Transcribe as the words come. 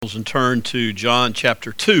And turn to John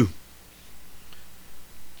chapter 2.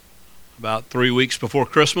 About 3 weeks before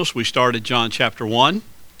Christmas, we started John chapter 1.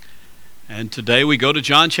 And today we go to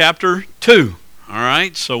John chapter 2. All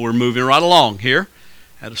right, so we're moving right along here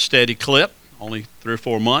at a steady clip. Only 3 or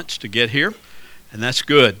 4 months to get here, and that's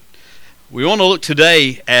good. We want to look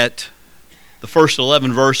today at the first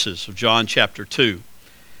 11 verses of John chapter 2.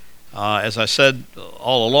 As I said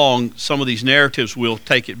all along, some of these narratives will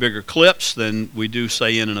take it bigger clips than we do,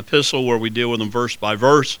 say, in an epistle where we deal with them verse by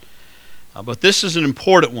verse. But this is an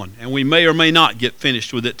important one, and we may or may not get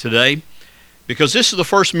finished with it today, because this is the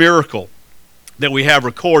first miracle that we have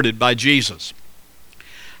recorded by Jesus.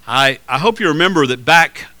 I hope you remember that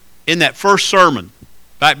back in that first sermon,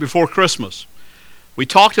 back before Christmas, we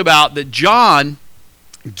talked about that John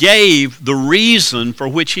gave the reason for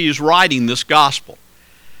which he is writing this gospel.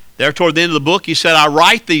 There toward the end of the book, he said, I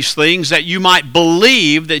write these things that you might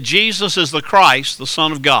believe that Jesus is the Christ, the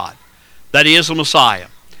Son of God, that he is the Messiah.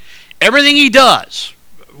 Everything he does,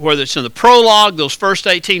 whether it's in the prologue, those first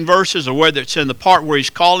 18 verses, or whether it's in the part where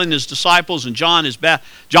he's calling his disciples and John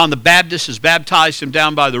the Baptist has baptized him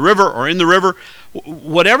down by the river or in the river,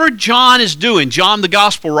 whatever John is doing, John the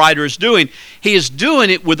gospel writer is doing, he is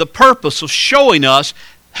doing it with the purpose of showing us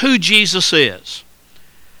who Jesus is.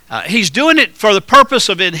 He's doing it for the purpose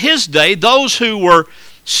of, in his day, those who were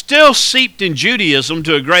still seeped in Judaism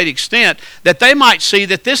to a great extent, that they might see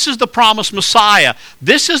that this is the promised Messiah.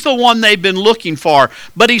 This is the one they've been looking for.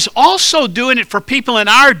 But he's also doing it for people in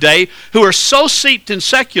our day who are so seeped in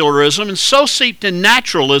secularism and so seeped in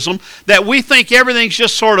naturalism that we think everything's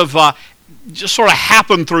just sort of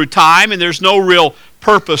happened through time and there's no real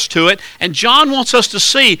purpose to it. And John wants us to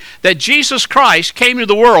see that Jesus Christ came to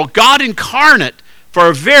the world, God incarnate, for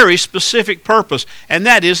a very specific purpose, and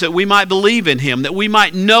that is that we might believe in him, that we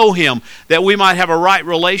might know him, that we might have a right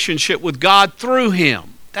relationship with God through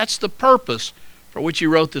him. That's the purpose for which he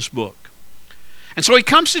wrote this book. And so he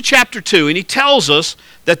comes to chapter 2, and he tells us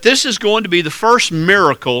that this is going to be the first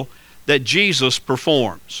miracle that Jesus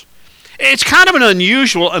performs. It's kind of an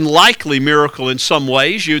unusual, unlikely miracle in some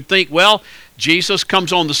ways. You'd think, well, Jesus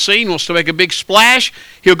comes on the scene, wants to make a big splash.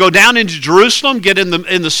 He'll go down into Jerusalem, get in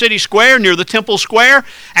the city square near the temple square,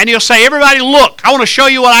 and he'll say, everybody look, I want to show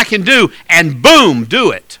you what I can do, and boom,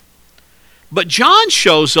 do it. But John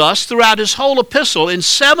shows us throughout his whole epistle in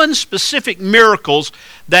 7 specific miracles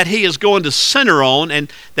that he is going to center on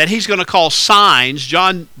and that he's going to call signs.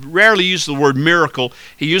 John rarely uses the word miracle.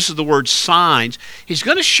 He uses the word signs. He's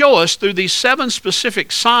going to show us through these 7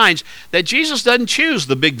 specific signs that Jesus doesn't choose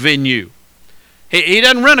the big venue. He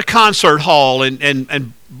doesn't rent a concert hall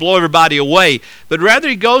and blow everybody away, but rather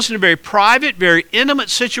he goes into very private, very intimate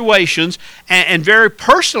situations and very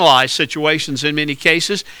personalized situations in many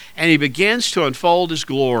cases, and he begins to unfold his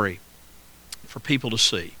glory for people to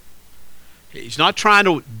see. He's not trying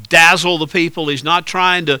to dazzle the people. He's not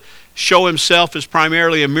trying to show himself as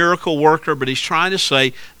primarily a miracle worker, but he's trying to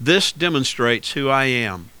say, this demonstrates who I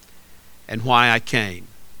am and why I came.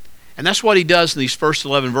 And that's what he does in these first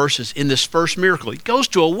 11 verses in this first miracle. He goes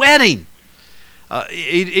to a wedding.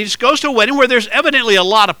 He just goes to a wedding where there's evidently a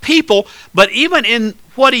lot of people, but even in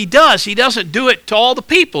what he does, he doesn't do it to all the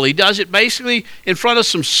people. He does it basically in front of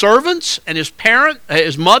some servants and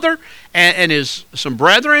his mother, and some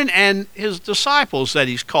brethren and his disciples that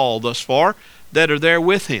he's called thus far that are there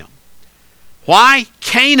with him. Why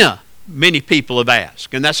Cana, many people have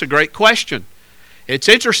asked, and that's a great question. It's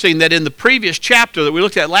interesting that in the previous chapter that we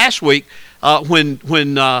looked at last week, when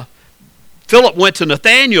Philip went to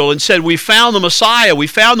Nathanael and said, we found the Messiah, we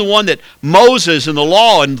found the one that Moses and the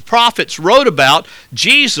law and the prophets wrote about,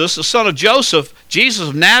 Jesus, the son of Joseph, Jesus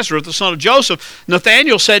of Nazareth, the son of Joseph,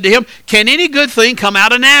 Nathanael said to him, can any good thing come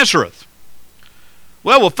out of Nazareth?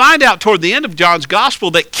 Well, we'll find out toward the end of John's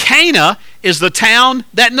gospel that Cana is the town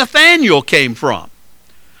that Nathanael came from.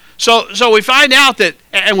 So we find out that,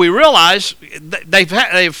 and we realize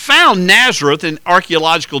they've found Nazareth in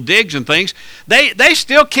archaeological digs and things. They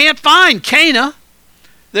still can't find Cana.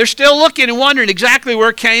 They're still looking and wondering exactly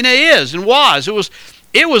where Cana is and was.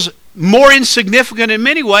 It was more insignificant in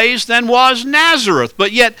many ways than was Nazareth.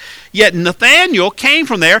 But yet Nathanael came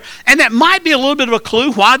from there, and that might be a little bit of a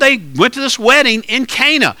clue why they went to this wedding in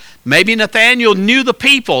Cana. Maybe Nathanael knew the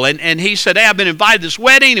people, and he said, hey, I've been invited to this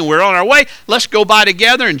wedding, and we're on our way. Let's go by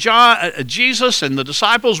together. And Jesus and the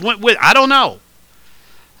disciples went with. I don't know.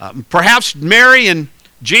 Perhaps Mary and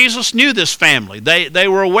Jesus knew this family. They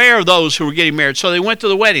were aware of those who were getting married, so they went to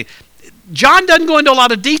the wedding. John doesn't go into a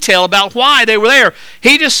lot of detail about why they were there.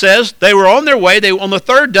 He just says they were on their way. On the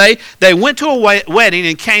third day, they went to a wedding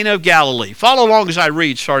in Cana of Galilee. Follow along as I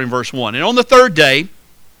read, starting verse 1. And on the third day,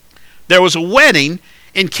 there was a wedding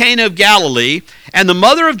in Cana of Galilee, and the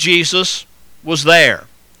mother of Jesus was there.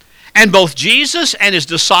 And both Jesus and his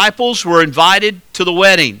disciples were invited to the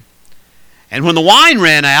wedding. And when the wine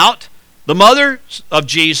ran out, the mother of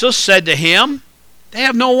Jesus said to him, "They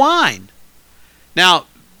have no wine." Now,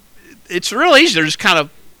 it's real easy to just kind of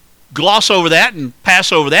gloss over that and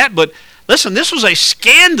pass over that, but listen, this was a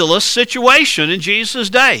scandalous situation in Jesus'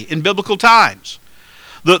 day, in biblical times.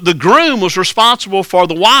 The groom was responsible for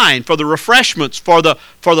the wine, for the refreshments, for the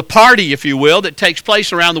party, if you will, that takes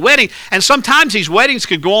place around the wedding. And sometimes these weddings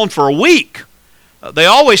could go on for a week. They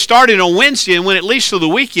always started on Wednesday and went at least to the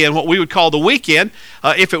weekend, what we would call the weekend.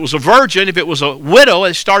 If it was a virgin, if it was a widow,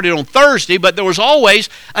 it started on Thursday. But there was always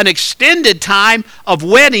an extended time of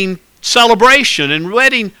wedding celebration and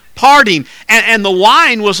wedding partying. And the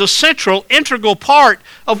wine was a central, integral part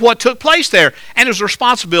of what took place there. And it was the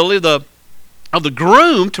responsibility of the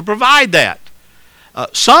groom to provide that.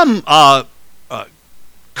 Some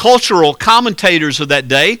cultural commentators of that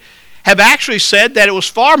day have actually said that it was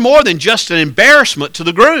far more than just an embarrassment to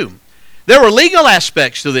the groom. There were legal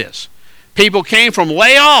aspects to this. People came from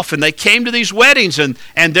way off and they came to these weddings, and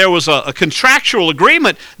there was a contractual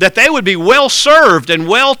agreement that they would be well served and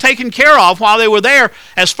well taken care of while they were there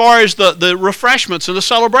as far as the refreshments and the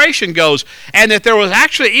celebration goes. And that there was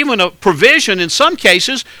actually even a provision in some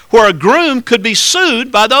cases where a groom could be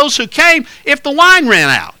sued by those who came if the wine ran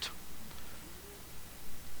out.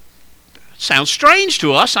 Sounds strange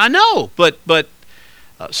to us, I know, but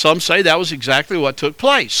some say that was exactly what took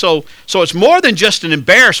place. So it's more than just an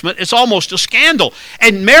embarrassment, it's almost a scandal.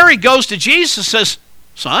 And Mary goes to Jesus and says,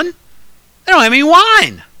 "Son, they don't have any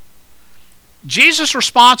wine." Jesus'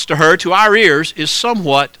 response to her, to our ears, is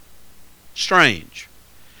somewhat strange.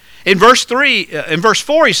 In verse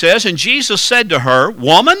 4 he says, "And Jesus said to her,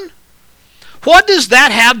 'Woman, what does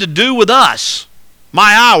that have to do with us?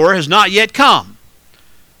 My hour has not yet come.'"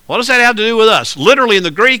 What does that have to do with us? Literally in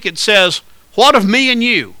the Greek it says, "What of me and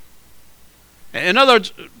you?" In other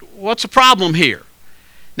words, what's the problem here?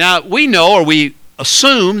 Now, we know, or we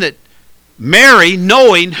assume, that Mary,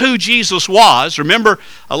 knowing who Jesus was, remember,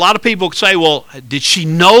 a lot of people say, well, did she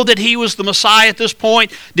know that he was the Messiah at this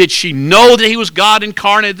point? Did she know that he was God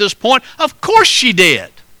incarnate at this point? Of course she did.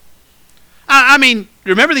 I mean,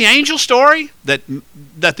 remember the angel story that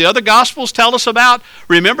the other Gospels tell us about?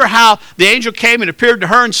 Remember how the angel came and appeared to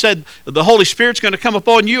her and said, "The Holy Spirit's going to come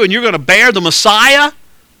upon you and you're going to bear the Messiah?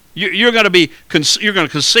 You're going to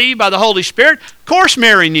conceive by the Holy Spirit?" Of course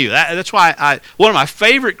Mary knew. That's why one of my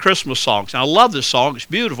favorite Christmas songs, and I love this song, it's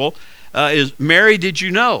beautiful, is "Mary, Did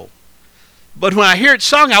You Know?" But when I hear it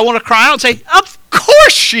sung, I want to cry out and say, of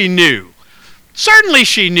course she knew. Certainly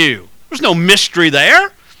she knew. There's no mystery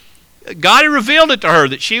there. God had revealed it to her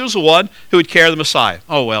that she was the one who would carry the Messiah.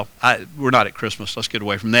 Oh, well, we're not at Christmas. Let's get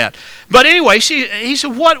away from that. But anyway, he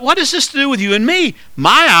said, what has this to do with you and me?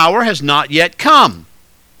 My hour has not yet come.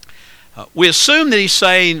 We assume that he's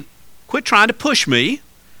saying, quit trying to push me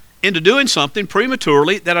into doing something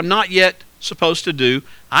prematurely that I'm not yet supposed to do.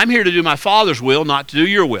 I'm here to do my Father's will, not to do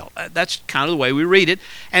your will. That's kind of the way we read it,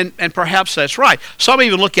 and perhaps that's right. Some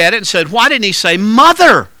even look at it and said, why didn't he say,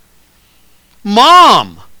 "Mother,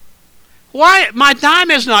 Mom, why, my time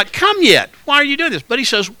has not come yet. Why are you doing this?" But he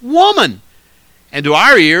says, "Woman." And to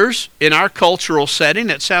our ears, in our cultural setting,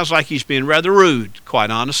 it sounds like he's being rather rude, quite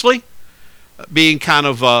honestly. Being kind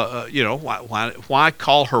of, why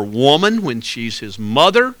call her woman when she's his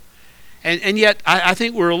mother? And yet, I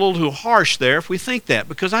think we're a little too harsh there if we think that.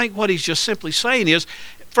 Because I think what he's just simply saying is,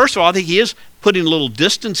 first of all, I think he is putting a little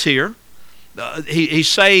distance here. He's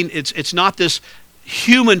saying it's not this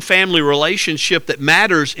human family relationship that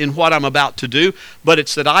matters in what I'm about to do, but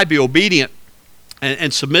it's that I be obedient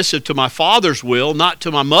and submissive to my Father's will, not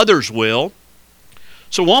to my mother's will.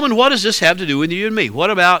 So, woman, what does this have to do with you and me?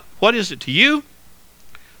 What is it to you?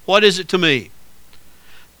 What is it to me?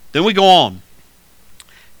 Then we go on.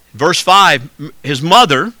 Verse 5, his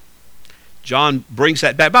mother, John brings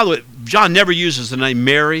that back. By the way, John never uses the name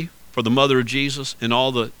Mary for the mother of Jesus in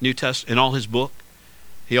all the New Testament, in all his book.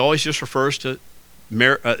 He always just refers to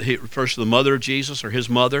the mother of Jesus, or his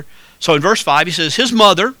mother. So in verse 5 he says, his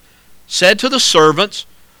mother said to the servants,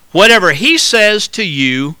 "Whatever he says to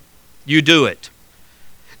you, you do it."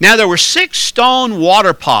 Now there were 6 stone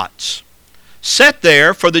water pots set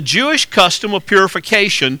there for the Jewish custom of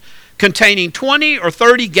purification, containing 20 or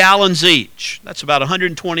 30 gallons each. That's about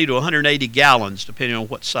 120 to 180 gallons, depending on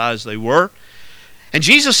what size they were. And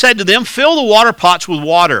Jesus said to them, "Fill the water pots with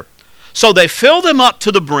water." So they filled them up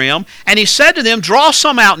to the brim, and he said to them, "Draw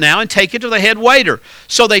some out now and take it to the head waiter."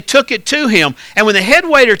 So they took it to him. And when the head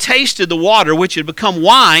waiter tasted the water, which had become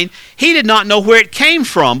wine, he did not know where it came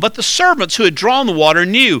from. But the servants who had drawn the water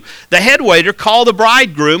knew. The head waiter called the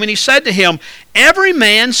bridegroom, and he said to him, "Every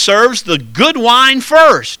man serves the good wine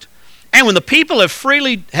first. And when the people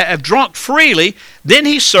have drunk freely, then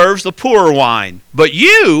he serves the poorer wine. But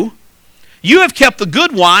you have kept the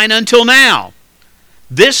good wine until now."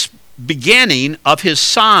 This beginning of his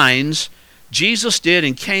signs Jesus did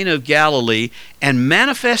in Cana of Galilee and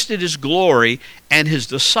manifested his glory, and his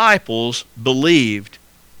disciples believed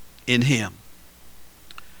in him.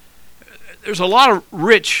 There's a lot of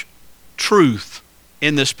rich truth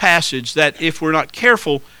in this passage that if we're not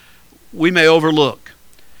careful, we may overlook.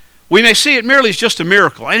 We may see it merely as just a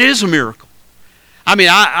miracle, and it is a miracle. I mean,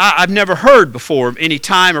 I've never heard before of any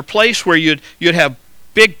time or place where you'd have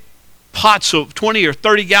big pots of 20 or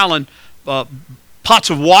 30 gallon pots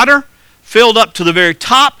of water filled up to the very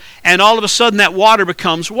top, and all of a sudden that water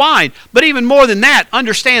becomes wine. But even more than that,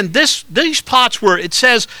 understand these pots were, it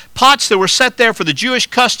says, pots that were set there for the Jewish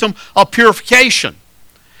custom of purification.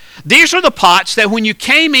 These are the pots that when you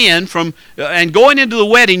came in from and going into the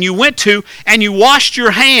wedding, you went to and you washed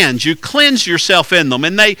your hands, you cleansed yourself in them.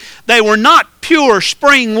 And they were not pure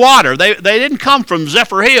spring water. They didn't come from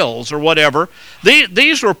Zephyr Hills or whatever.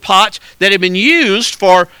 These were pots that had been used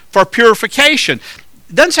for purification.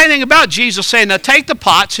 It doesn't say anything about Jesus saying, "Now take the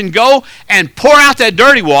pots and go and pour out that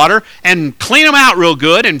dirty water and clean them out real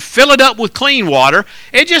good and fill it up with clean water."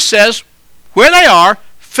 It just says, where they are,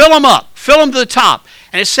 fill them up, fill them to the top.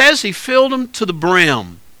 And it says he filled them to the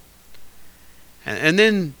brim. And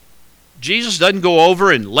then Jesus doesn't go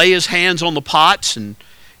over and lay his hands on the pots and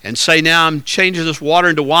say, "Now I'm changing this water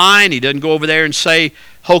into wine." He doesn't go over there and say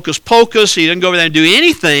hocus pocus. He doesn't go over there and do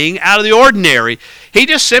anything out of the ordinary. He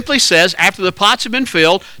just simply says, after the pots have been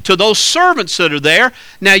filled, to those servants that are there,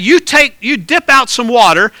 "Now you dip out some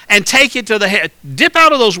water and take it to the head, dip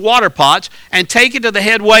out of those water pots and take it to the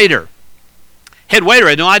head waiter." Head waiter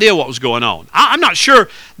had no idea what was going on. I'm not sure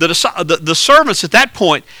the servants at that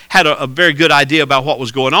point had a very good idea about what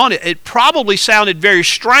was going on. It probably sounded very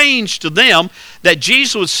strange to them that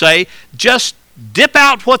Jesus would say, "Just dip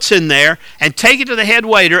out what's in there and take it to the head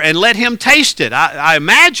waiter and let him taste it." I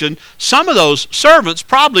imagine some of those servants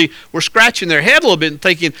probably were scratching their head a little bit and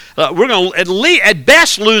thinking, we're going to at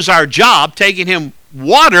best lose our job taking him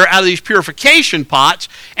water out of these purification pots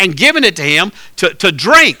and giving it to him to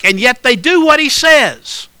drink. And yet they do what he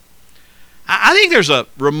says. I think there's a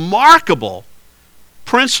remarkable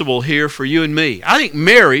principle here for you and me. I think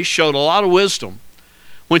Mary showed a lot of wisdom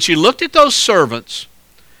when she looked at those servants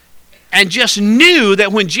and just knew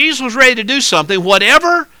that when Jesus was ready to do something,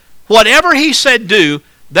 whatever he said do,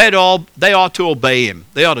 they ought to obey him.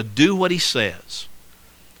 They ought to do what he says.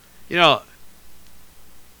 You know,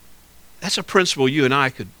 that's a principle you and I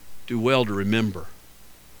could do well to remember.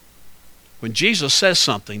 When Jesus says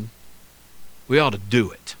something, we ought to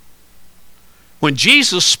do it. When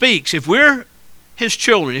Jesus speaks, if we're his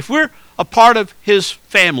children, if we're a part of his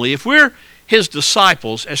family, if we're his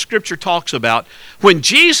disciples, as Scripture talks about, when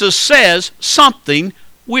Jesus says something,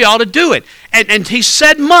 we ought to do it. And he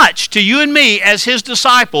said much to you and me as his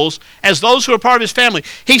disciples, as those who are part of his family.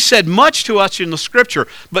 He said much to us in the Scripture.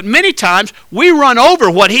 But many times we run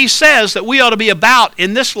over what he says that we ought to be about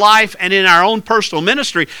in this life and in our own personal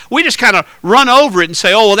ministry. We just kind of run over it and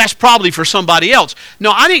say, "Oh, well, that's probably for somebody else."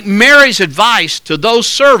 No, I think Mary's advice to those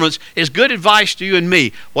servants is good advice to you and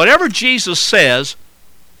me. Whatever Jesus says,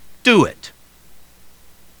 do it.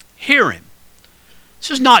 Hear him.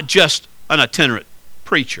 This is not just an itinerant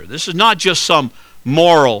preacher. This is not just some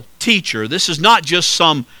moral teacher. This is not just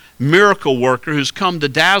some miracle worker who's come to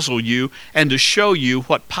dazzle you and to show you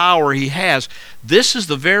what power he has. This is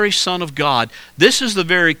the very Son of God. This is the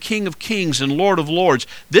very King of Kings and Lord of Lords.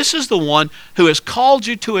 This is the one who has called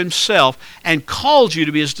you to himself and called you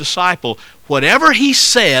to be his disciple. Whatever he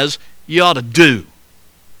says, you ought to do.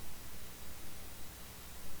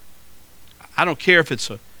 I don't care if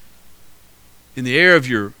it's in the area of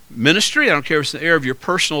your ministry. I don't care if it's in the area of your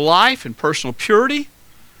personal life and personal purity.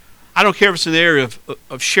 I don't care if it's in the area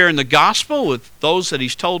of sharing the gospel with those that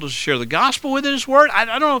he's told us to share the gospel with in his word. I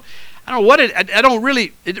don't know what it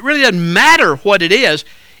really doesn't matter what it is.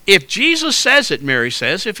 If Jesus says it, Mary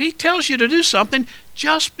says, if he tells you to do something,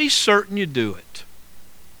 just be certain you do it.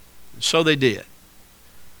 And so they did.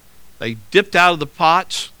 They dipped out of the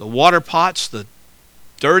pots, the water pots, the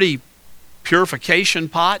dirty purification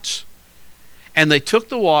pots, and they took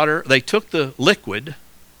the water, they took the liquid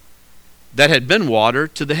that had been water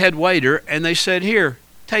to the head waiter, and they said, "Here,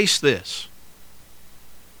 taste this."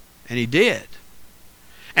 And he did.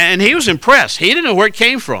 And he was impressed. He didn't know where it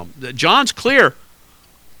came from. John's clear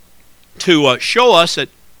to show us that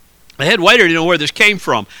the head waiter didn't know where this came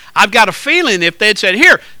from. I've got a feeling if they'd said,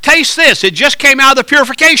 here, taste this. It just came out of the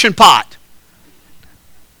purification pot.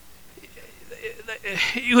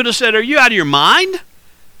 You would have said, are you out of your mind?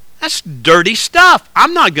 That's dirty stuff.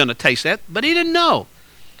 I'm not going to taste that. But he didn't know.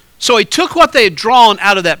 So he took what they had drawn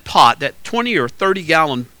out of that pot, that 20 or 30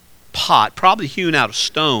 gallon pot, probably hewn out of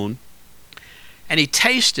stone, and he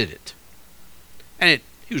tasted it. And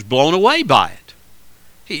he was blown away by it.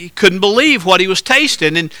 He couldn't believe what he was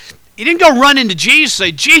tasting. And he didn't go run into Jesus and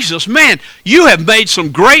say, Jesus, man, you have made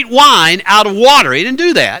some great wine out of water. He didn't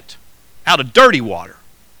do that, out of dirty water.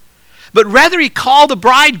 But rather he called the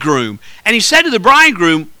bridegroom, and he said to the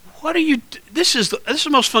bridegroom, what are you, this is the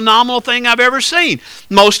most phenomenal thing I've ever seen.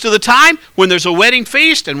 Most of the time, when there's a wedding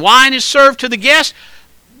feast and wine is served to the guests,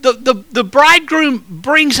 the bridegroom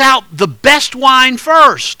brings out the best wine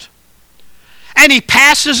first. And he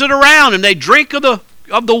passes it around, and they drink of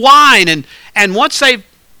the wine. And once they've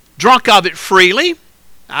drunk of it freely,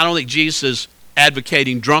 I don't think Jesus is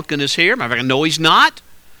advocating drunkenness here. Matter of fact, I know he's not.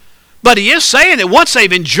 But he is saying that once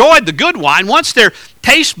they've enjoyed the good wine, once their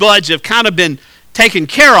taste buds have kind of been taken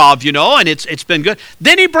care of, and it's been good,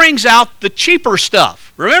 then he brings out the cheaper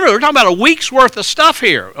stuff. Remember, we're talking about a week's worth of stuff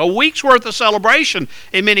here, a week's worth of celebration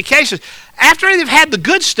in many cases. After they've had the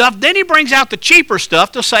good stuff, then he brings out the cheaper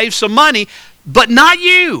stuff to save some money, but not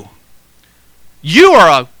you. You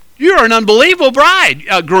are an unbelievable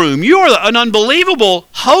bridegroom. You are an unbelievable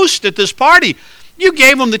host at this party. You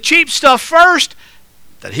gave them the cheap stuff first,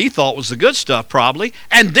 that he thought was the good stuff probably,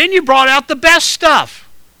 and then you brought out the best stuff.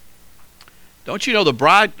 Don't you know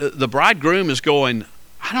the bridegroom is going,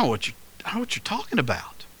 I don't know what you're talking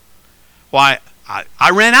about. Why,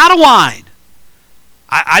 I ran out of wine.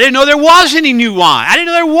 I didn't know there was any new wine. I didn't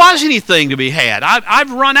know there was anything to be had.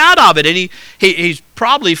 I've run out of it. And he's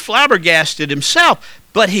probably flabbergasted himself,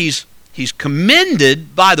 but he's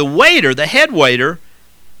commended by the waiter, the head waiter,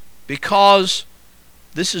 because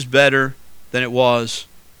this is better than it was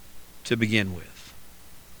to begin with.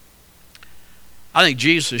 I think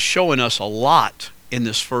Jesus is showing us a lot in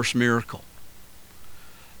this first miracle.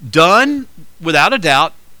 Done, without a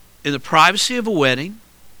doubt, in the privacy of a wedding.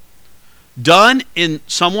 Done in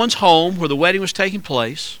someone's home where the wedding was taking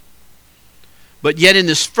place. But yet in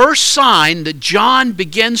this first sign that John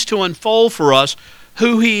begins to unfold for us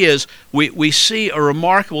who he is, we see a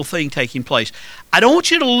remarkable thing taking place. I don't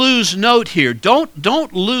want you to lose note here.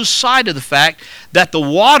 Don't lose sight of the fact that the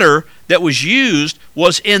water that was used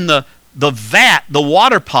was in the vat, the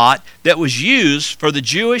water pot that was used for the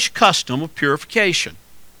Jewish custom of purification.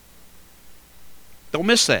 Don't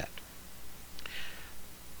miss that.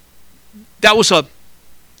 It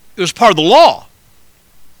was part of the law.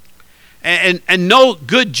 And no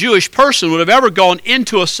good Jewish person would have ever gone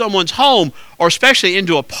into someone's home, or especially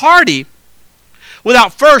into a party,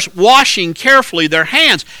 without first washing carefully their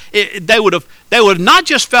hands. They would have not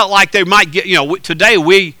just felt like they might get, today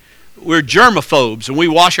we're germaphobes and we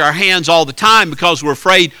wash our hands all the time because we're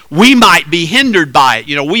afraid we might be hindered by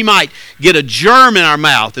it. We might get a germ in our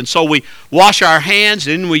mouth, and so we wash our hands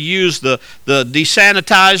and then we use the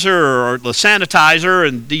desanitizer or the sanitizer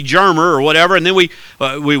and degermer or whatever, and then we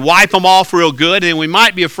wipe them off real good, and we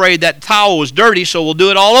might be afraid that towel was dirty, so we'll do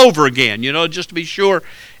it all over again, just to be sure.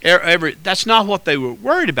 That's not what they were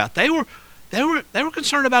worried about. They were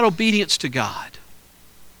concerned about obedience to God.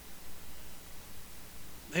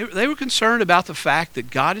 They were concerned about the fact that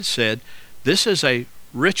God had said, this is a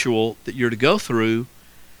ritual that you're to go through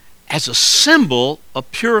as a symbol of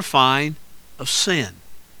purifying of sin.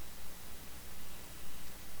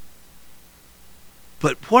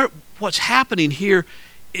 But what's happening here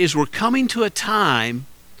is we're coming to a time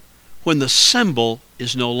when the symbol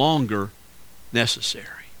is no longer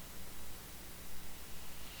necessary.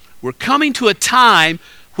 We're coming to a time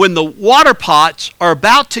when the water pots are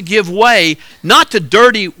about to give way, not to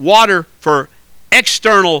dirty water for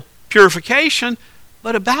external purification,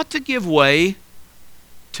 but about to give way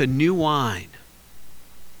to new wine.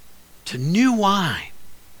 To new wine.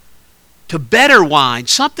 To better wine,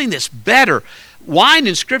 something that's better. Wine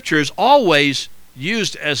in Scripture is always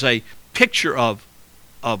used as a picture of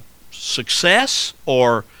success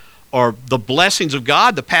or the blessings of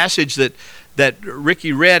God. The passage that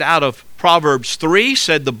Ricky read out of Proverbs 3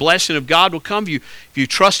 said the blessing of God will come if you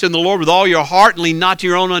trust in the Lord with all your heart and lean not to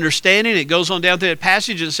your own understanding. It goes on down through that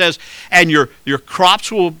passage and it says, and your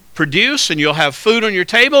crops will produce and you'll have food on your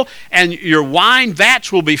table and your wine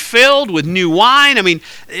vats will be filled with new wine. I mean,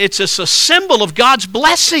 it's just a symbol of God's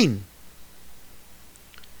blessing.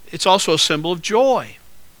 It's also a symbol of joy.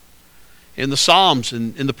 in the Psalms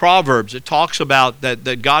and in the Proverbs, it talks about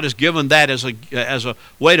that God has given that as a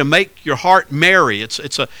way to make your heart merry.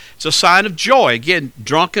 It's a sign of joy. Again,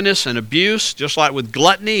 drunkenness and abuse, just like with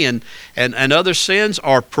gluttony and other sins,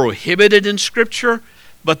 are prohibited in Scripture.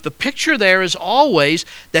 But the picture there is always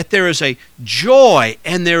that there is a joy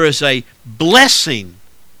and there is a blessing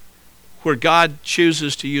where God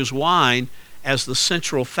chooses to use wine as the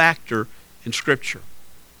central factor in Scripture.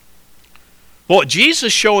 What Jesus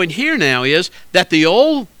is showing here now is that the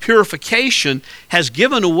old purification has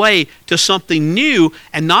given way to something new,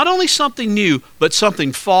 and not only something new, but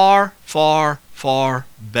something far, far, far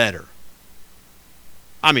better.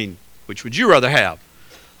 I mean, which would you rather have?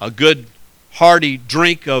 A good, hearty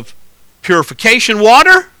drink of purification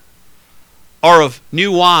water or of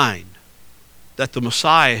new wine that the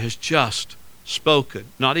Messiah has just spoken,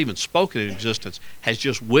 not even spoken in existence, has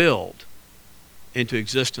just willed into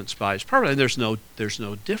existence by His purpose? And there's no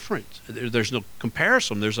difference. There's no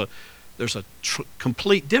comparison. There's a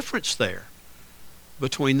complete difference there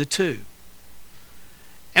between the two.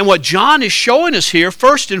 And what John is showing us here,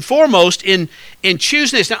 first and foremost, in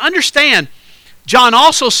choosing this. Now understand, John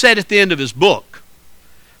also said at the end of his book,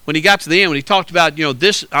 when he got to the end, when he talked about,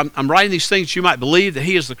 this, I'm writing these things you might believe that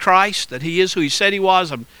He is the Christ, that He is who He said He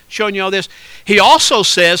was. I'm showing you all this. He also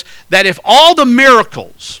says that if all the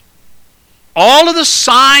miracles, all of the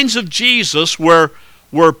signs of Jesus were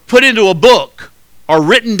put into a book or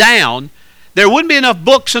written down, there wouldn't be enough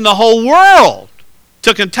books in the whole world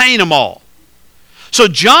to contain them all. So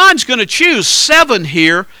John's going to choose 7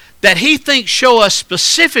 here that he thinks show us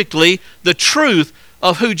specifically the truth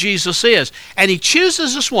of who Jesus is. And he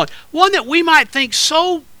chooses this one that we might think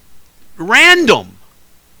so random.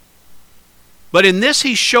 But in this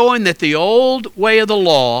he's showing that the old way of the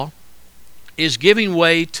law is giving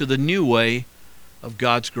way to the new way of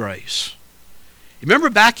God's grace. You remember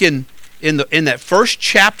back in that first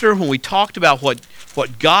chapter when we talked about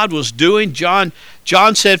what God was doing? John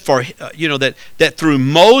said that through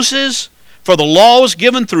Moses, for the law was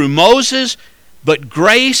given through Moses, but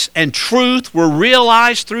grace and truth were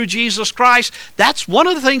realized through Jesus Christ. That's one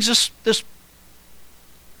of the things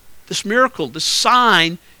this miracle, this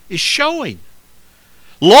sign is showing.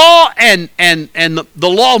 Law and the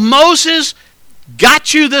law of Moses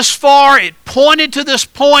got you this far. It pointed to this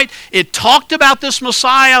point. It talked about this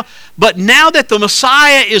Messiah. But now that the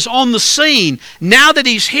Messiah is on the scene, now that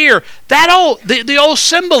He's here, the old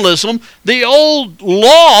symbolism, the old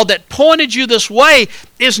law that pointed you this way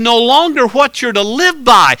is no longer what you're to live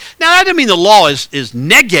by. Now, that doesn't mean the law is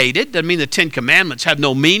negated. Doesn't mean the 10 Commandments have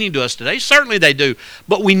no meaning to us today. Certainly they do.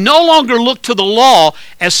 But we no longer look to the law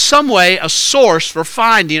as some way a source for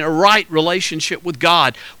finding a right relationship with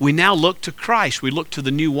God. We now look to Christ. We look to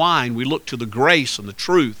the new wine. We look to the grace and the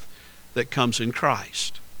truth that comes in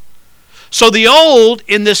Christ. So the old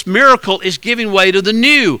in this miracle is giving way to the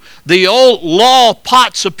new. The old law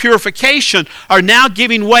pots of purification are now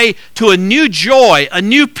giving way to a new joy, a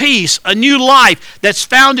new peace, a new life that's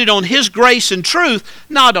founded on His grace and truth,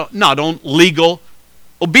 not on legal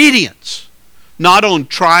obedience, not on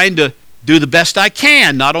trying to do the best I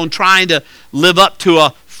can, not on trying to live up to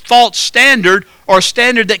a false standard or a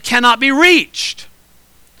standard that cannot be reached.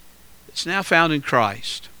 It's now found in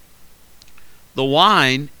Christ. The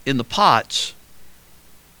wine in the pots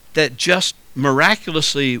that just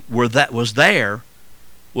miraculously was there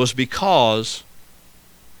was because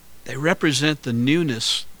they represent the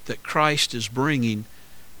newness that Christ is bringing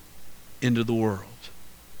into the world.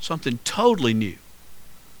 Something totally new.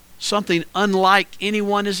 Something unlike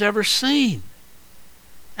anyone has ever seen.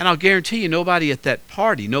 And I'll guarantee you nobody at that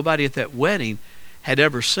party, nobody at that wedding had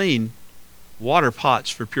ever seen water pots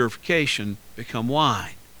for purification become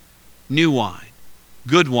wine. New wine,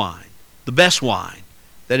 good wine, the best wine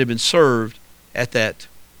that had been served at that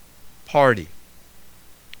party.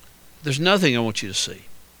 There's nothing I want you to see.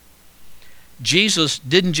 Jesus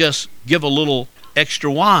didn't just give a little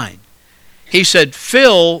extra wine. He said,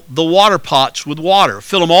 fill the water pots with water.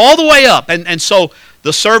 Fill them all the way up. And so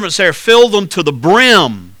the servants there fill them to the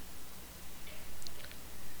brim.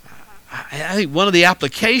 I think one of the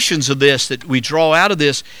applications of this that we draw out of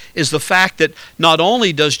this is the fact that not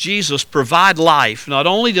only does Jesus provide life, not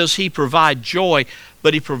only does He provide joy,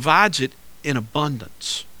 but He provides it in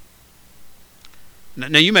abundance.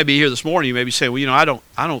 Now you may be here this morning, you may be saying, well,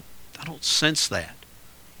 I don't sense that.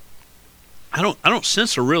 I don't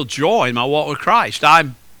sense a real joy in my walk with Christ.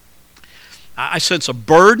 I sense a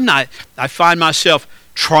burden. I find myself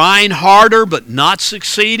trying harder but not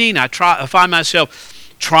succeeding. I find myself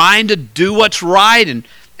trying to do what's right and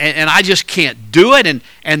and I just can't do it,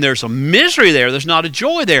 and there's a misery there, there's not a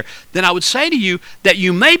joy there, then I would say to you that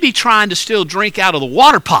you may be trying to still drink out of the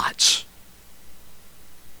water pots,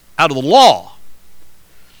 out of the law,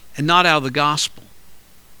 and not out of the gospel.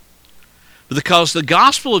 Because the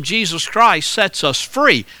gospel of Jesus Christ sets us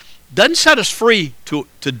free. Doesn't set us free to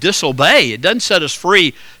disobey. It doesn't set us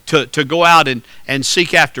free to go out and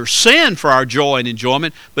seek after sin for our joy and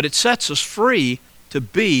enjoyment, but it sets us free to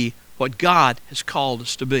be what God has called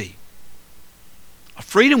us to be. A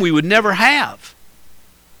freedom we would never have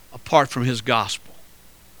apart from His gospel.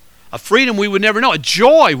 A freedom we would never know. A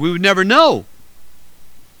joy we would never know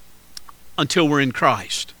until we're in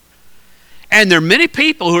Christ. And there are many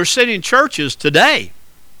people who are sitting in churches today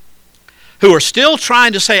who are still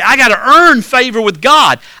trying to say, I got to earn favor with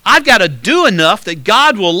God. I've got to do enough that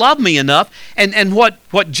God will love me enough. And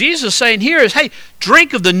what Jesus is saying here is, hey,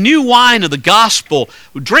 drink of the new wine of the gospel.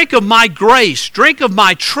 Drink of my grace. Drink of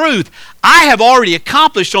my truth. I have already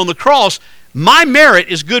accomplished on the cross. My merit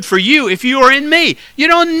is good for you if you are in me. You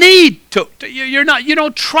don't need to, you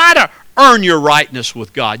don't try to earn your rightness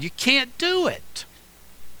with God. You can't do it.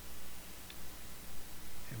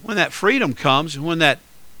 When that freedom comes, and when that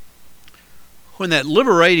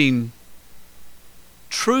liberating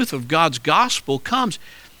truth of God's gospel comes,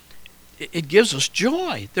 it gives us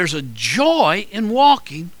joy. There's a joy in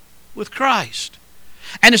walking with Christ.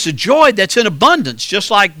 And it's a joy that's in abundance, just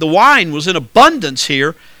like the wine was in abundance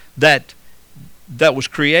here that was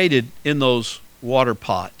created in those water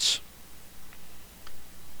pots.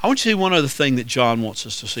 I want you to see one other thing that John wants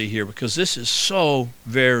us to see here, because this is so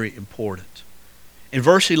very important. In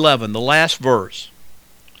verse 11, the last verse,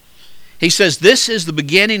 he says, this is the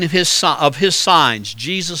beginning of his signs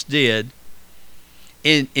Jesus did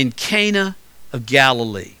in Cana of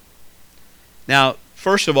Galilee. Now,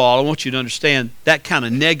 first of all, I want you to understand that kind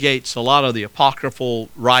of negates a lot of the apocryphal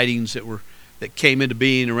writings that came into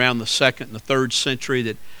being around the 2nd and the 3rd century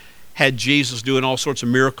that had Jesus doing all sorts of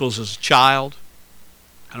miracles as a child.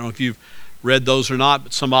 I don't know if you've read those or not,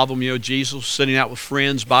 but some of them, Jesus was sitting out with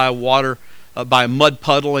friends by a mud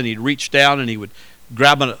puddle, and he'd reach down and he would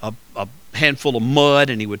grab a handful of mud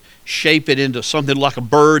and he would shape it into something like a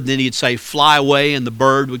bird, and then he'd say, fly away, and the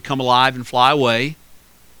bird would come alive and fly away.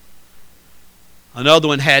 Another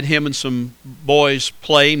one had him and some boys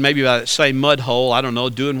playing, maybe by that same mud hole, I don't know,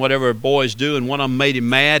 doing whatever boys do, and one of them made him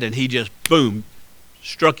mad, and he just, boom,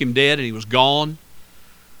 struck him dead, and he was gone.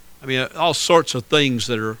 I mean, all sorts of things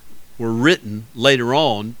that were written later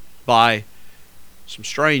on by some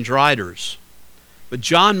strange writers. But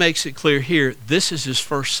John makes it clear here, this is his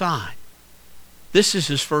first sign. This is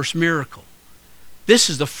his first miracle. This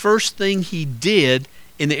is the first thing he did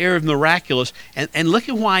in the area of miraculous. And look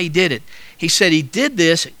at why he did it. He said he did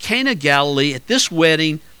this at Cana of Galilee at this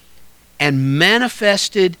wedding and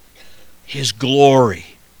manifested his glory.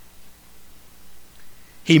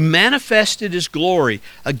 He manifested his glory.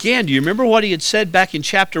 Again, do you remember what he had said back in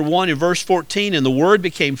chapter 1 in verse 14? And the Word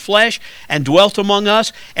became flesh and dwelt among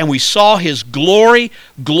us, and we saw his glory,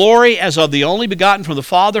 glory as of the only begotten from the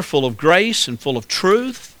Father, full of grace and full of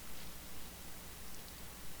truth.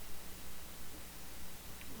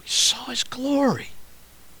 We saw his glory.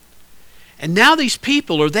 And now these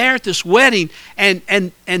people are there at this wedding,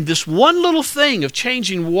 and this one little thing of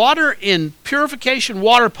changing water in purification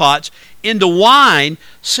water pots into wine,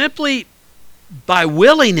 simply by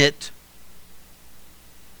willing it,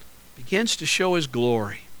 begins to show his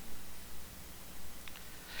glory.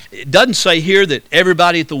 It doesn't say here that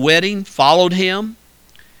everybody at the wedding followed him.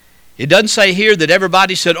 It doesn't say here that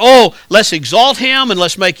everybody said, oh, let's exalt him and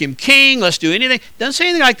let's make him king, let's do anything. It doesn't say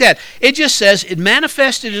anything like that. It just says it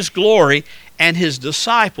manifested his glory, and his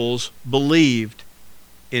disciples believed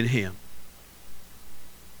in him.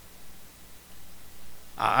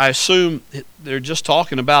 I assume they're just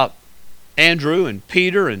talking about Andrew and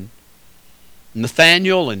Peter and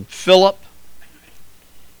Nathaniel and Philip,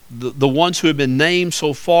 the ones who have been named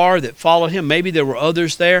so far that followed him. Maybe there were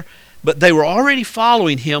others there, but they were already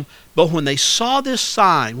following him. But when they saw this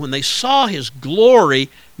sign, when they saw his glory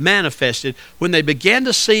manifested, when they began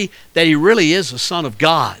to see that he really is the Son of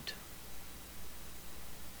God,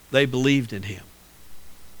 they believed in him.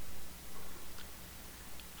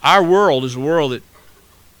 Our world is a world that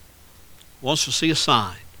wants to see a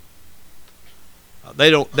sign. They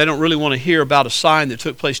don't really want to hear about a sign that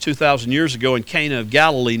took place 2,000 years ago in Cana of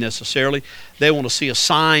Galilee necessarily. They want to see a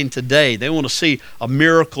sign today. They want to see a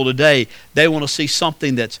miracle today. They want to see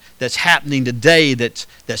something that's happening today that's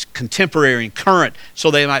contemporary and current, so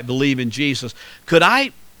they might believe in Jesus. Could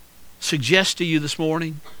I suggest to you this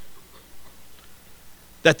morning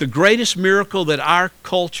that the greatest miracle that our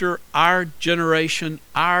culture, our generation,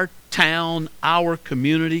 our town, our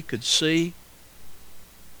community could see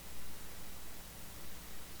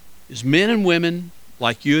is men and women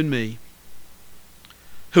like you and me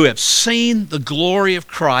who have seen the glory of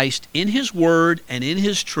Christ in His Word and in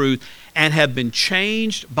His truth and have been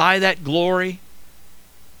changed by that glory,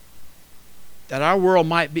 that our world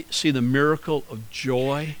might see the miracle of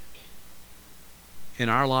joy in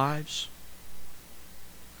our lives.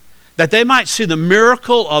 That they might see the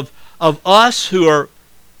miracle of us who are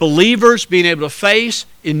believers being able to face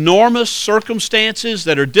enormous circumstances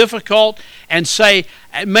that are difficult and say,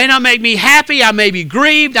 it may not make me happy, I may be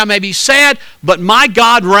grieved, I may be sad, but my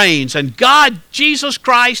God reigns, and God, Jesus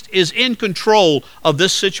Christ, is in control of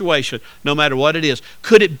this situation, no matter what it is.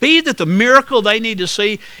 Could it be that the miracle they need to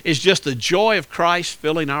see is just the joy of Christ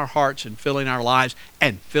filling our hearts and filling our lives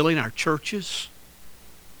and filling our churches?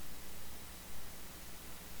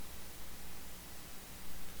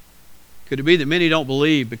 Could it be that many don't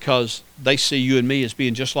believe because they see you and me as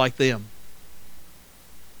being just like them?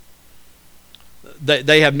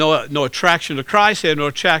 They have no attraction to Christ. They have no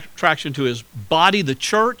attraction to His body, the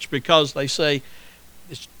church, because they say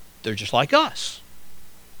they're just like us.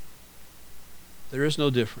 There is no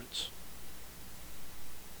difference.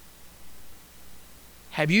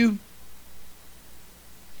 Have you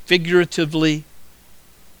figuratively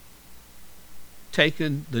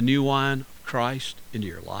taken the new wine of Christ into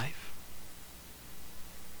your life?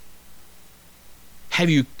 Have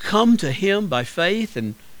you come to Him by faith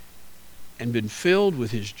and been filled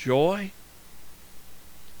with His joy?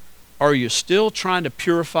 Or are you still trying to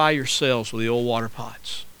purify yourselves with the old water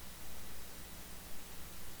pots?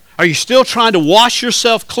 Are you still trying to wash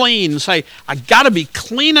yourself clean and say, I got to be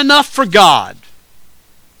clean enough for God?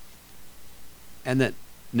 And that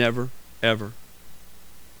never, ever,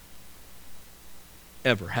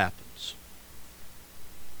 ever happens.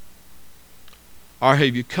 Or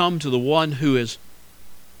have you come to the one who has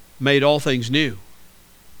made all things new,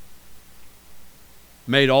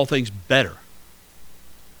 made all things better,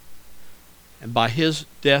 and by His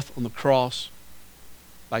death on the cross,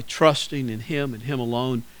 by trusting in Him and Him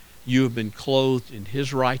alone, you have been clothed in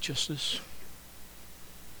His righteousness,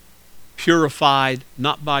 purified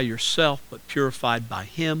not by yourself, but purified by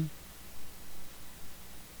Him?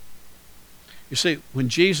 You see, when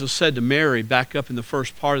Jesus said to Mary, back up in the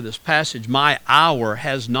first part of this passage, my hour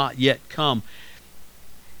has not yet come,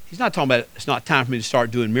 He's not talking about it's not time for me to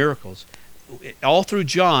start doing miracles. All through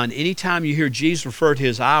John, anytime you hear Jesus refer to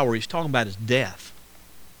His hour, He's talking about His death.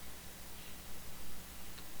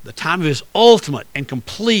 The time of His ultimate and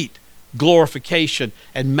complete glorification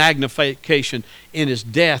and magnification in His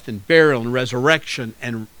death and burial and resurrection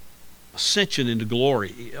and ascension into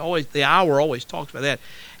glory. The hour always talks about that.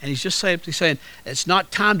 And He's just simply saying it's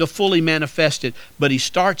not time to fully manifest it, but He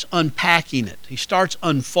starts unpacking it. He starts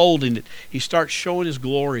unfolding it. He starts showing His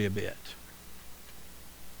glory a bit.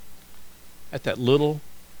 At that little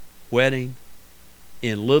wedding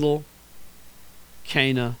in little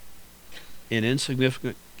Cana in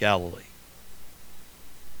insignificant Galilee.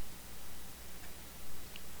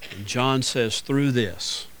 And John says through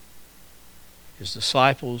this, His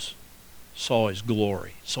disciples saw His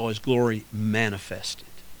glory manifested.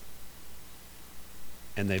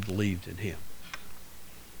 And they believed in Him.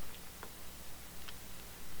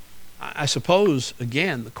 I suppose,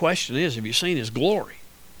 again, the question is, have you seen His glory?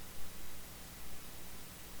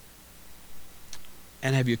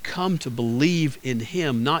 And have you come to believe in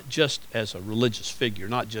Him not just as a religious figure,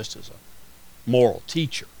 not just as a moral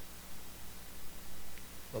teacher,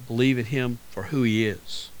 but believe in Him for who He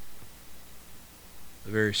is,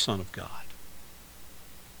 the very Son of God?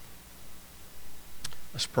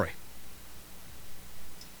 Let's pray.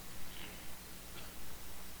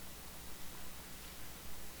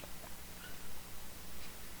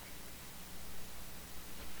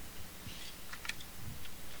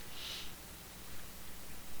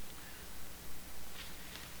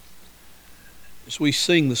 As we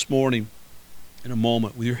sing this morning, in a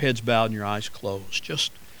moment, with your heads bowed and your eyes closed,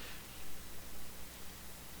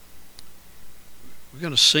 we're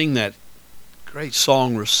going to sing that great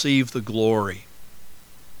song, Receive the Glory,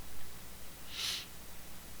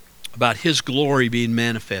 about His glory being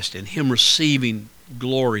manifest and Him receiving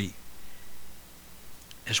glory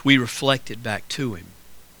as we reflect it back to Him.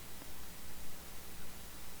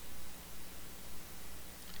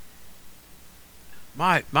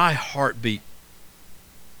 My heartbeat,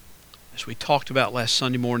 as we talked about last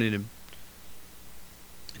Sunday morning in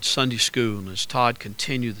Sunday school, and as Todd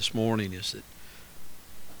continued this morning, is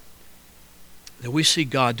that we see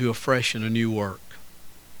God do a fresh and a new work.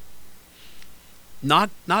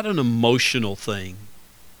 not an emotional thing,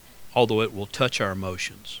 although it will touch our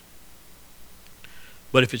emotions.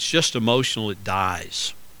 But if it's just emotional, it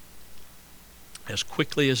dies as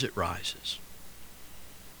quickly as it rises.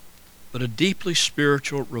 But a deeply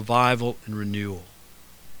spiritual revival and renewal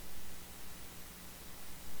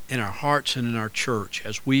in our hearts and in our church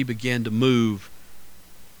as we begin to move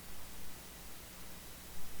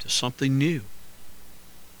to something new.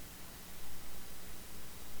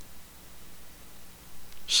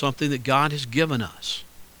 Something that God has given us,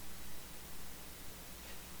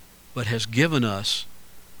 but has given us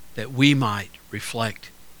that we might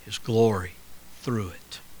reflect His glory through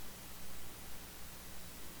it.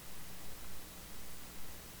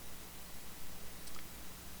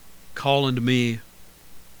 Call unto me,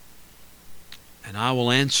 and I will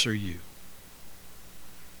answer you,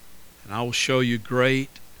 and I will show you great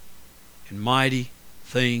and mighty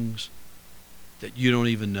things that you don't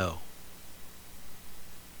even know.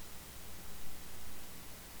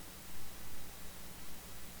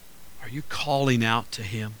 Are you calling out to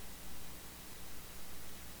Him?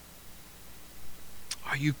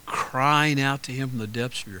 Are you crying out to Him from the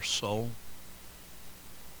depths of your soul?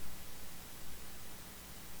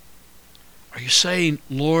 Are you saying,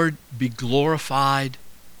 Lord, be glorified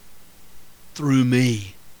through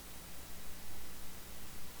me?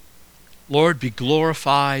 Lord, be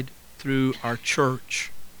glorified through our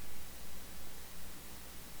church.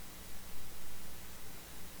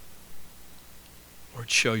 Lord,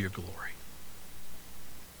 show your glory.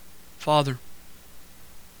 Father,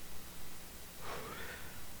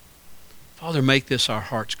 make this our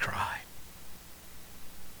heart's cry,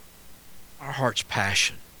 our heart's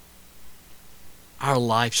passion, our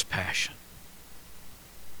life's passion.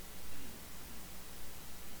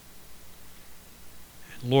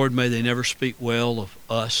 And Lord, may they never speak well of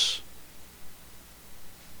us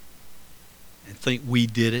and think we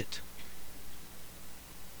did it.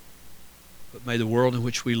 But may the world in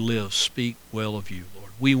which we live speak well of you,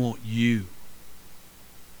 Lord. We want you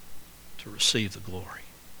to receive the glory.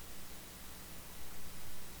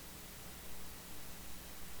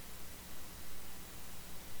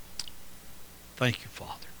 Thank you,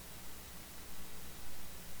 Father.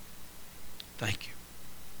 Thank you.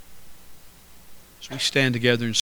 As we stand together and